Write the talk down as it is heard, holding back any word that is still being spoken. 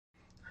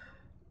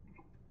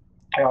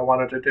Okay, I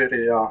wanted to do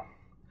the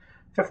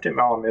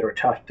 50mm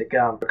test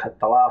again because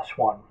the last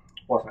one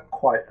wasn't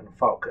quite in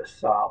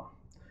focus.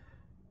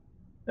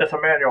 It's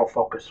a manual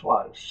focus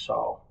lens,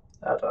 so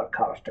I had to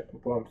kind of stick the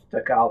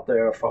broomstick out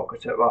there,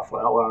 focus it roughly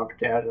where I'm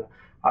standing.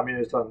 I'm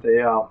using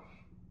the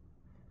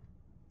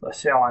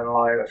ceiling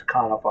light as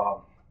kind of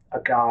a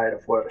guide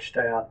of where to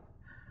stand.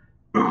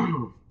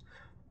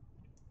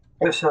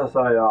 This is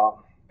a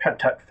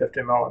Pentax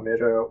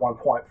 50mm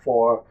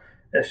 1.4.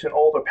 It's an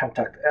older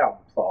Pentax-M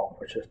though,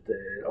 which is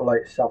the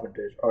late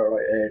 70s,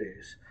 early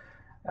 80s.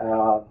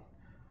 And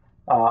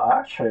I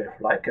actually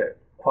like it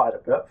quite a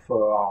bit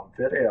for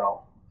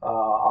video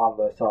on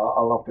this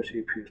Olympus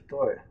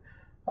EP3.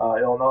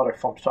 You'll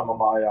notice from some of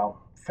my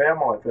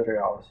family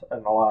videos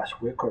in the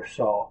last week or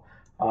so,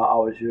 I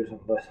was using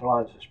this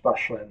lens,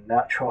 especially in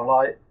natural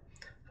light,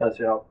 because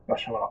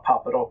especially when I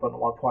pop it open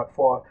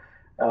 1.4.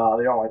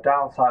 The only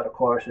downside, of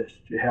course, is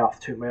you have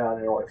to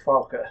manually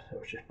focus,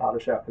 which is not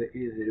exactly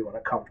easy when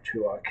it comes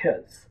to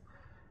kids.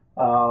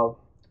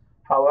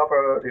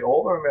 However, the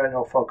older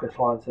manual focus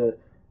lenses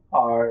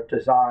are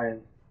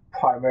designed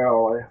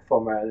primarily for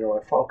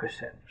manually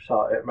focusing,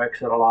 so it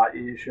makes it a lot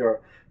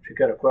easier to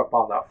get a grip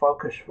on that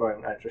focus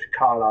ring and just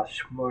kind of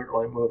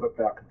smoothly move it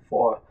back and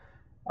forth.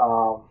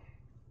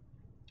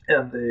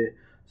 In the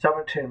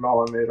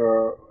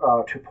 17mm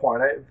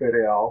 2.8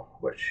 video,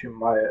 which you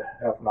might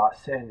have not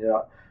seen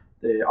yet,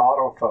 the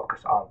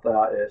autofocus on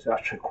that is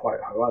actually quite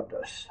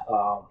horrendous.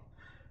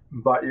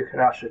 But you can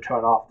actually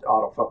turn off the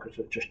autofocus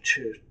and just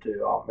choose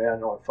to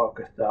manually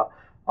focus that,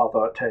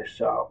 although it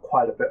takes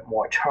quite a bit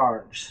more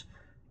turns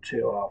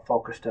to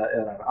focus that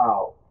in and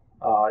out.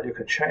 You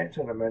can change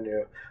in the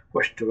menu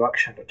which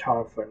direction to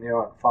turn for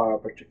near and far,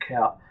 but you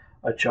can't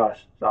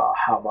adjust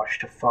how much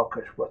to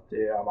focus with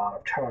the amount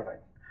of turning.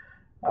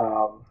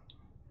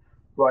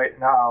 Right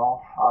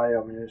now, I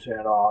am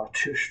using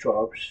two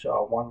strobes,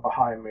 one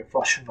behind me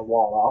flushing the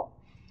wall up,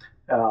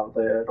 and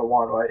the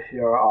one right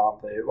here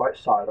on the right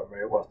side of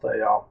me with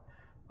a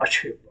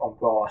cheap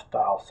umbrella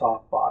style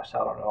softbox.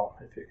 I don't know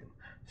if you can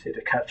see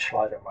the catch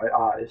light in my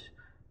eyes.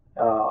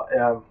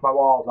 And my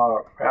walls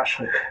are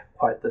actually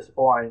quite this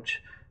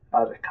orange.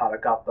 I just kind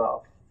of got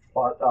the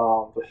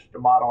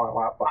modeling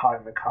lamp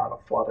behind me kind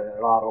of flooding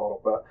it out a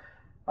little bit.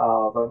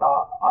 They're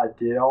not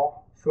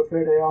ideal for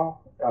video,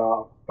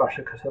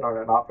 especially considering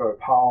they're not very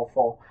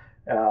powerful,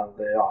 and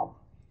the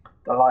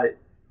light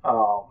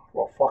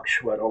will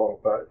fluctuate a little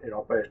bit,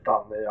 based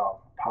on the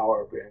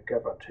power being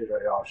given to the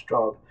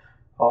strobe.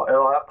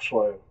 It'll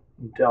actually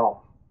dim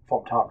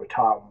from time to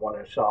time when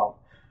it's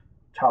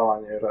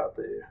telling you that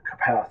the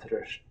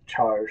capacitor is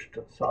charged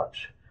and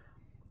such.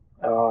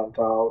 And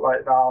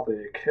right now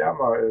the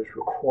camera is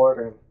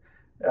recording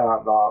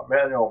in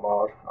manual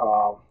mode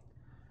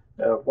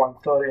at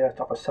 1/30th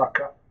of a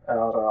second at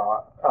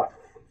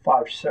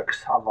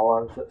f5.6 on the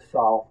lens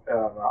itself,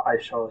 and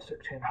ISO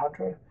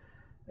 1600.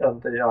 In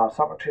the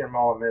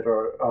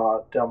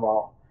 17mm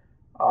demo,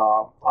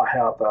 I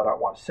had that at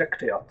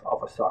 1/60th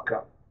of a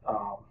second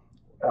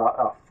at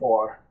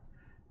f4.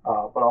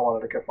 But I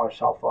wanted to give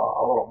myself a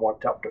little more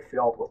depth of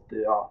field with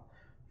the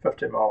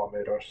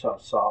 50mm,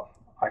 since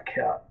I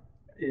can't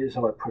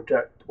easily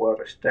predict where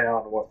to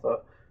stand with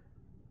it.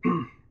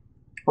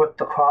 With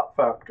the crop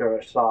factor,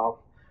 it's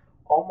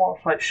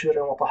almost like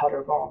shooting with a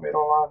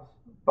 100mm lens,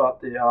 but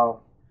the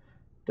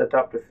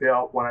depth of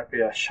field wouldn't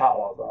be as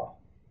shallow though.